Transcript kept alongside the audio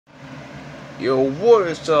Yo, what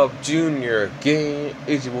is up, Junior Game?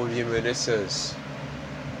 It's your boy Jimmy. This is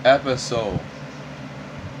episode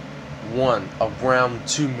 1 of round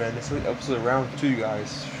 2, man. This is episode of round 2,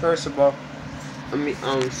 guys. First of all,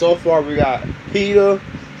 so far we got Peter,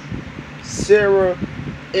 Sarah,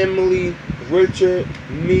 Emily, Richard,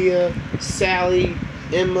 Mia, Sally,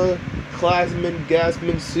 Emma, Klasman,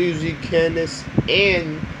 Gasman, Susie, Candace,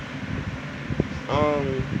 and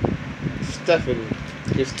Stephanie.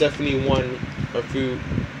 Because Stephanie won a few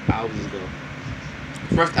hours ago.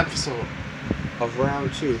 First episode of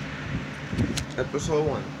round 2. Episode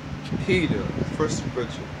 1. Peter. First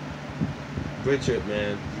Richard. Richard,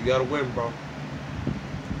 man. You gotta win, bro.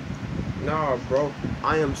 Nah, bro.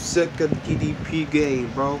 I am sick of DDP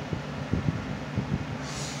game, bro.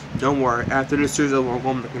 Don't worry. After this series over, I'm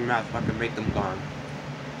gonna make a map so I can make them gone.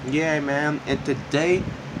 Yeah, man. And today,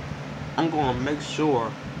 I'm gonna make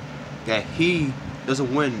sure that he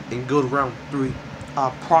doesn't win and go to round 3.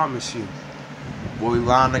 I promise you. Boy,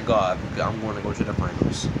 line of God, I'm going to go to the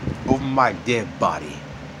finals over my dead body.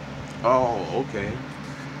 Oh, okay.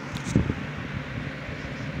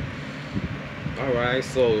 Alright,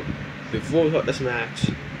 so before we start this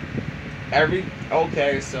match,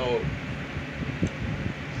 so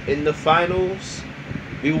in the finals,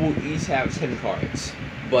 we will each have 10 cards.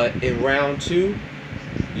 But in round 2,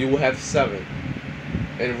 you will have 7.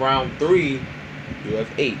 In round 3, you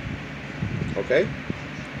have 8. Okay?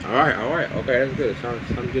 Alright, okay, that's good.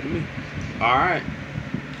 Sounds good to me. Alright.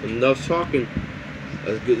 Enough talking.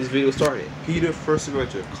 Let's get this video started. Peter versus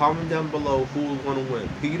Richard. Comment down below who is going to win.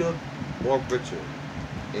 Peter or Richard.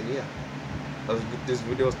 And yeah. Let's get this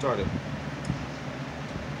video started.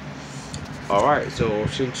 Alright, so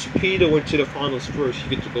since Peter went to the finals first, you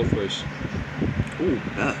get to go first. Ooh,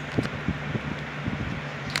 yeah.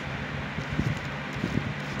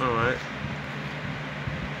 Alright.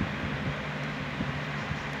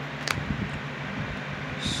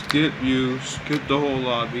 Skip the whole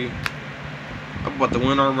lobby. I'm about to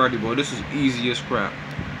win already, boy. This is easy as crap.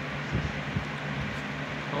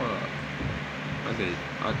 Hold up.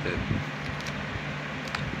 I did.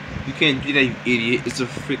 You can't do that, you idiot. It's a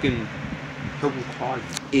freaking purple card,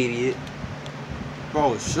 you idiot.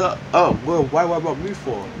 Bro, shut up. Well, why about me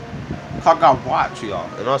for? I got watch, y'all.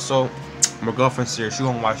 And also, my girlfriend's here. She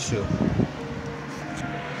gonna watch too.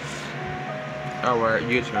 Alright,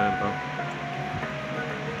 your turn, bro.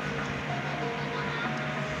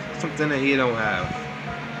 Something that he don't have.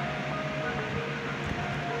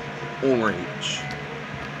 Orange.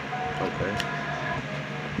 Okay.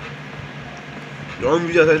 The only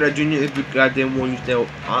reason I said that, Junior, is because I didn't want to use that.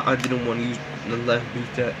 I didn't want to use the left use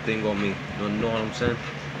that thing on me. You know what I'm saying?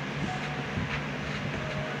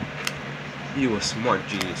 You a smart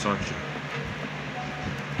genius, aren't you?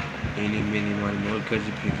 Any mini money more because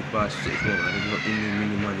you pick your box 6 more. I didn't want any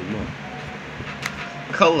mini money more.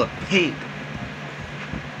 Color pink.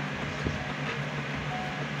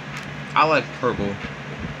 I like purple.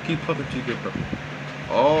 Keep pumping till you get purple.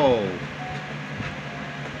 Oh.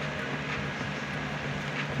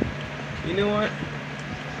 You know what?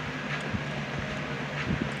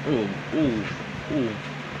 Ooh.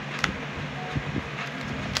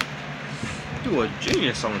 You a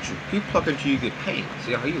genius, aren't you? Keep plucking till you get paint.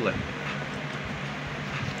 See how you like.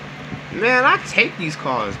 Man, I take these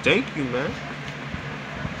cards. Thank you, man.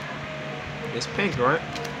 It's pink, right?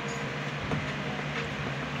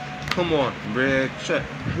 Come on, red shirt.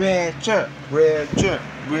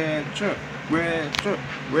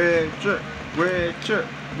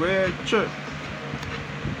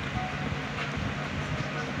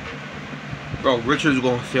 Bro, Richard's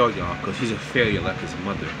gonna fail y'all because he's a failure like his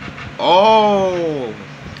mother. Oh!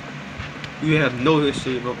 You have no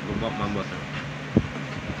history about my mother.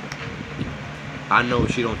 I know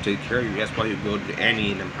she don't take care of you. That's why you go to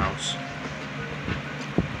Annie in them house.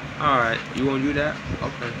 Alright, you wanna do that?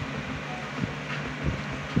 Okay.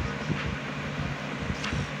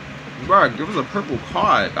 Bro, give us a purple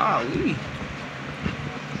card. Golly.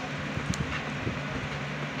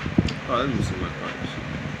 Oh, let me see my cards.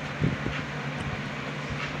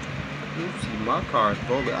 Let me see my cards,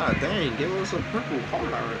 bro. God dang, give us a purple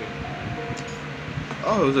card already.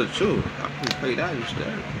 Oh, it was a 2. I can play that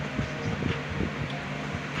instead.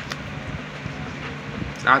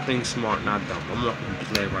 I think smart, not dumb. I'm not gonna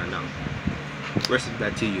play right now. Rest it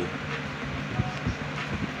back to you.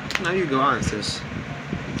 Now you go on, sis.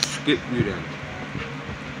 Skip you then.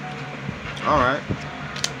 Alright.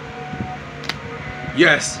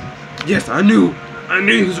 Yes! Yes, I knew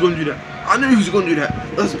he was gonna do that.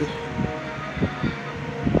 Let's go.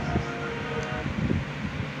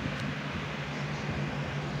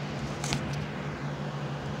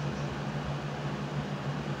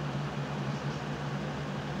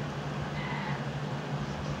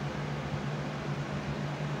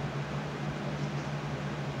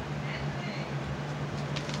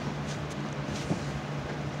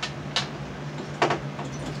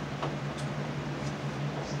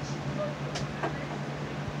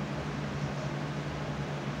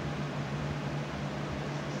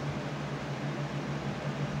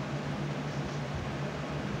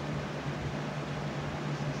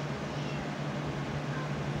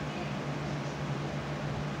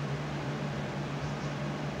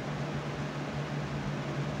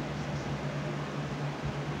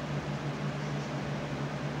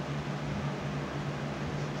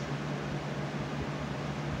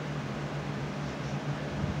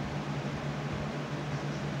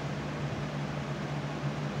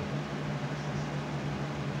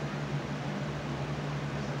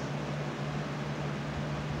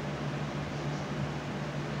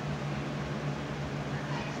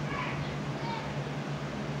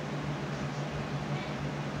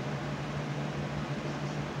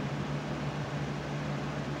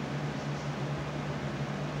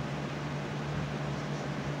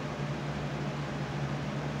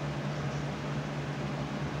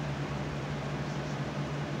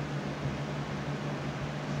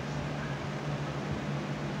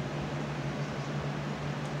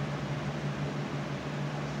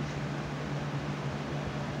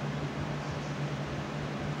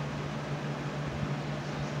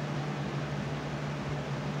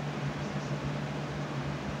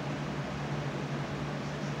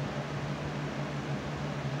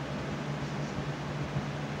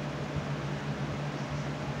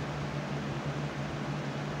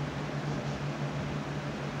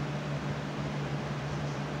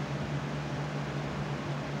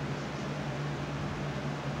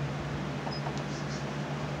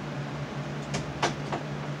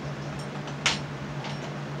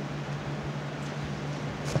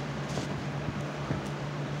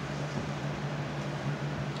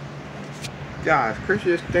 guys,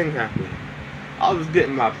 craziest thing happened. I was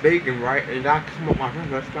getting my bacon right, and I come up my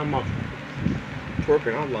friend, I found my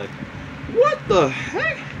twerking. I'm like, what the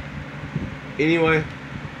heck? Anyway,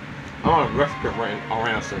 I'm on a restaurant right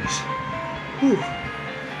around service. Whew.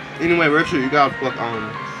 Anyway, Richard, you gotta pluck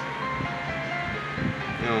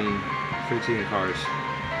 15 cards.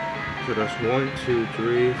 So that's 1, 2,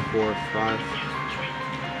 3, 4, 5.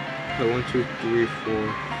 1, 2, 3,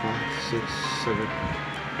 4, 5, 6, 7,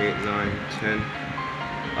 8, 9, 10,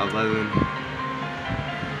 11,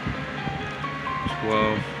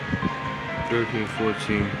 12, 13,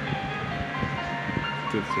 14,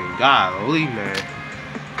 15. Golly, man.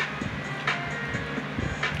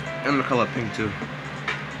 And the color pink too,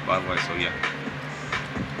 by the way, so yeah.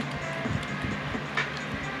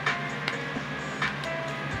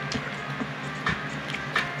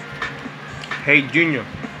 Hey Junior,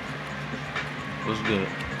 what's good?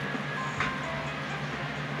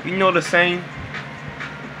 You know the saying,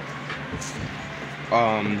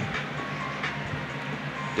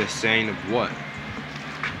 the saying of what?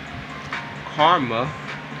 Karma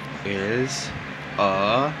is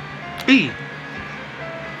a bee.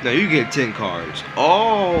 Now you get 10 cards.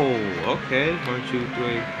 Oh, okay. 1, 2,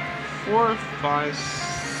 3, 4, 5,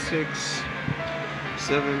 6,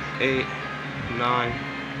 7, 8, 9,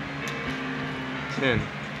 10.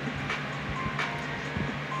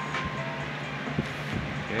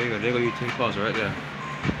 There you go. There go your 10 cards right there.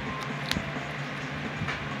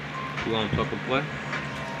 You want to pluck and play?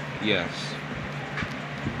 Yes.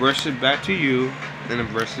 Brush it back to you, and then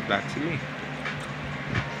brush it back to me.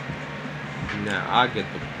 Now I get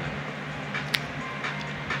the point.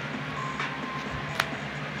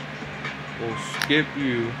 We'll skip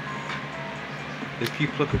you if you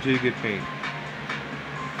pluck until you get pink.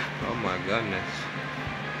 Oh my goodness.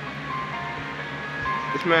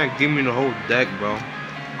 This man gave me the whole deck, bro.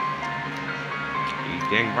 You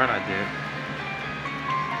dang right I did.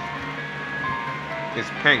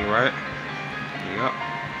 It's pink, right? Yup.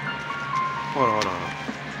 Hold on.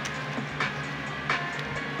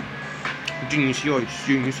 Junior, you see all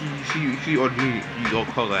your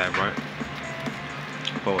color at, right?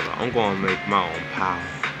 Hold on, I'm gonna make my own pile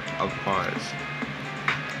of cards.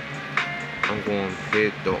 I'm gonna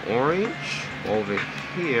hit the orange over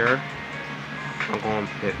here. I'm gonna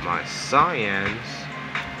put my cyans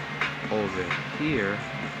over here.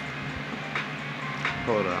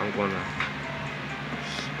 Hold on, I'm gonna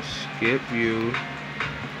skip you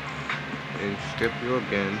and skip you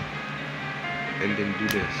again, and then do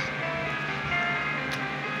this.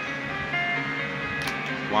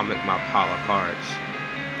 While I make my pile of cards.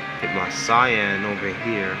 Hit my cyan over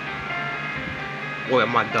here. Oh,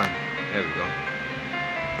 am I done? There we go.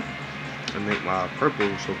 And make my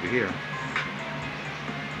purples over here.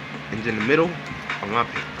 And in the middle are my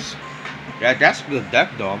pinks. Yeah, that's a good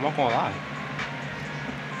deck though, I'm not gonna lie.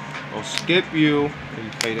 I'll skip you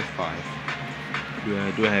and play the 5.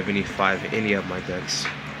 Do I have any 5 in any of my decks?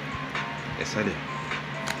 Yes, I do.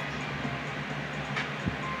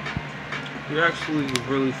 You're actually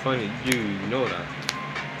really funny, dude. You know that.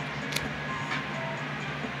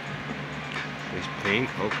 It's pink,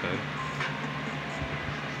 okay.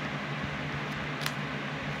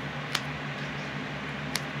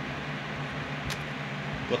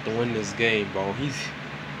 But to win this game, bro, he's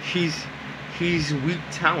weak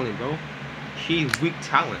talent, bro. He's weak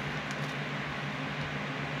talent.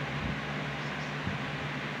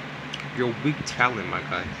 You're weak talent, my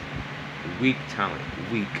guy. Weak talent.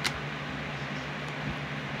 Weak.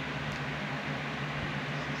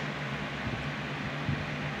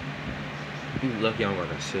 You lucky I'm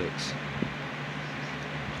like a 6.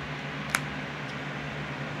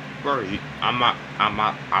 Bro, I'm not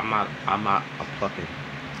a plucking.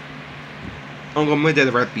 I'm gonna make that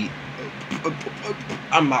the right beat.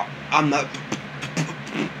 I'm not.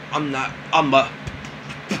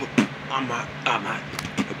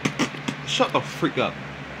 Shut the freak up.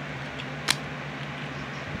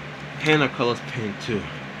 Hannah colors pink too.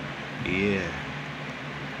 Yeah.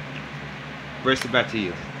 Brace it back to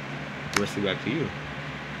you. Brace it back to you.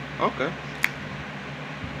 Okay.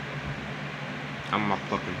 I'm not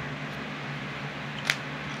plucking.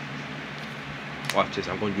 Watch this.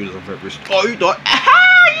 I'm going to do this on purpose. Oh, you thought?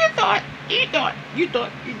 Aha! You thought.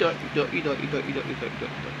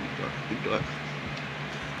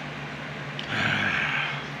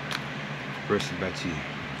 Brace it back to you.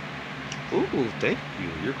 Ooh, thank you.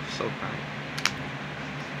 You're so kind.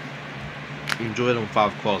 Enjoy them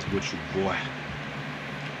 5 calls with you, boy.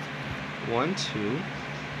 1, 2.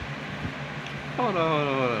 Hold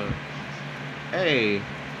on. Hey,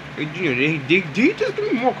 Junior, did you just give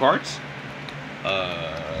me more cards?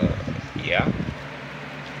 Yeah.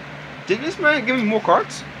 Did this man give me more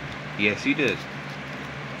cards? Yes, he did.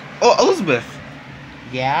 Oh, Elizabeth.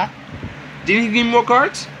 Yeah? Did he give me more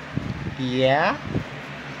cards? Yeah?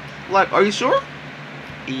 Like, are you sure?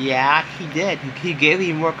 Yeah, he did. He gave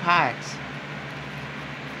you more cards.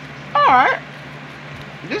 Alright.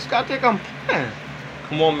 This guy think I'm playing.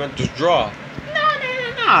 Come on, man, just draw.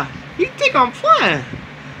 Nah. You think I'm playing?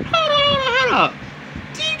 Hold up.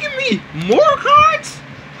 Do you give me more cards?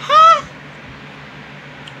 Huh?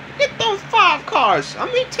 Get those 5 cards. I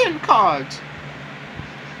mean 10 cards.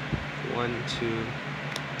 1, 2,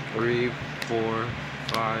 3, 4,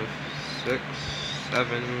 5, 6,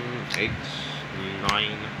 7, 8,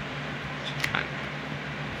 9, 10.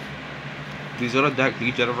 These other deck,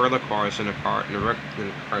 each other cards in the card, in the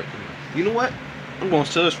card. You know what? I'm gonna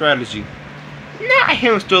steal a strategy. Not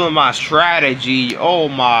him stealing my strategy. Oh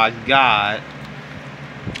my god.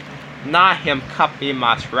 Not him copying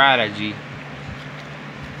my strategy.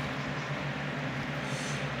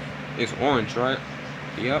 It's orange, right?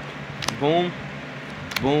 Yep. Boom.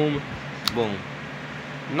 Boom. Boom.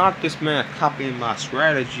 Not this man copying my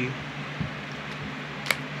strategy.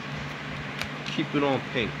 Keep it on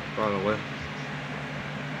pink, by the way.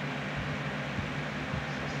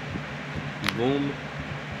 Boom.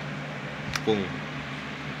 Boom.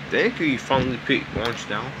 Thank you, you finally picked orange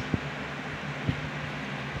down.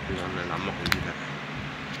 No, I'm not gonna do that.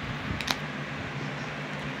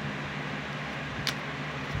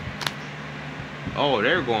 Oh,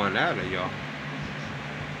 they're going at it, y'all.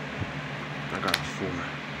 I got 4.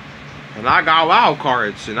 And I got wild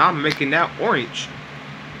cards, and I'm making that orange.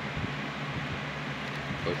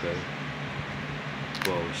 Okay.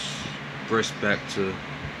 Well, first back to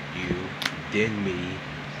you, then me,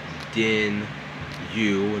 then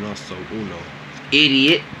you, and also Uno.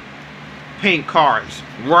 Idiot. Pink cards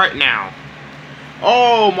right now.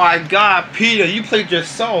 Oh my god, Peter, you played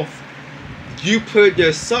yourself. You played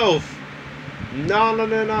yourself.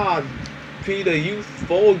 No. Peter, you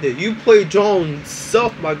folded. You played your own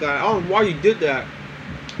self, my guy. I don't know why you did that.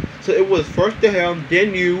 So it was first to him,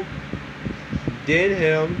 then you, then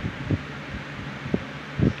him.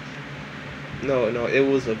 No, it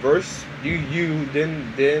was a verse. You,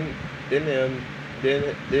 then him,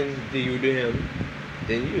 then you, then him,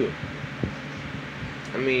 then you.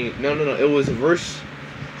 I mean, no. It was a verse.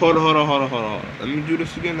 Hold on. Let me do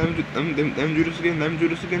this again. Let me do this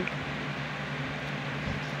again.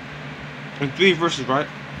 And 3 verses, right?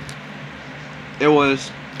 It was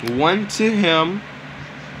 1 to him,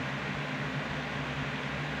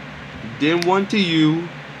 then 1 to you,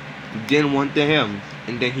 then 1 to him,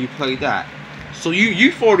 and then he played that. So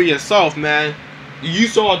you folded yourself, man. You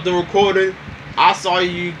saw the recording. I saw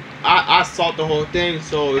you. I saw the whole thing.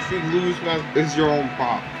 So if you lose, man, it's your own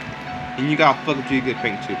fault. And you got fuck until you get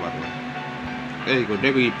pink too, by the way. There you go.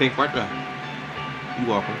 There you pink right there. You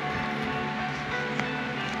welcome.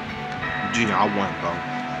 Gina, I won, bro.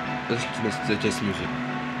 Listen to this music.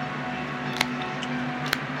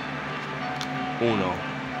 Uno.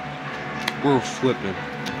 We're flipping.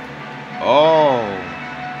 Oh,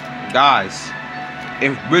 guys,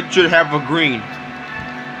 if Richard have a green,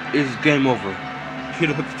 it's game over. Hit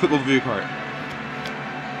a flip over your card.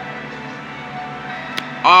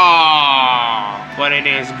 Ah, but it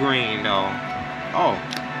is green though. Oh.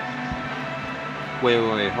 Wait,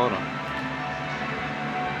 hold on.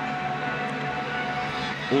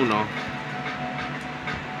 Uno.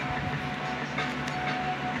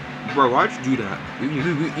 Bro, why'd you do that? We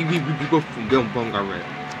go from bum got red.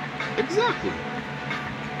 Exactly.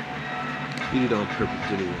 You did it on purpose,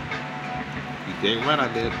 didn't you? You dang right I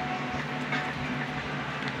did.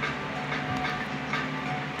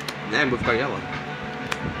 Then both got yellow.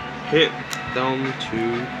 Hit them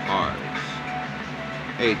 2 cards.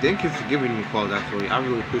 Hey, thank you for giving me calls actually. I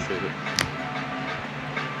really appreciate it.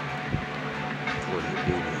 What a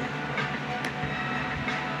dude.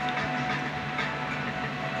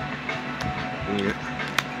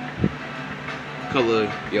 Color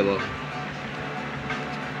yellow.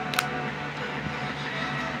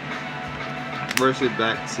 Verse it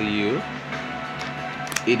back to you.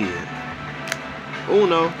 Idiot. Oh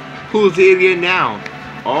no. Who's the idiot now?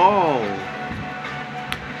 Oh.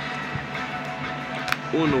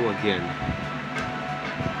 Uno again.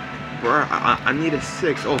 Bro, I need a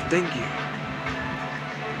 6. Oh, thank you.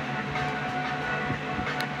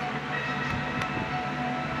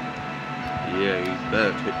 Yeah, you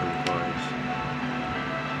better take them.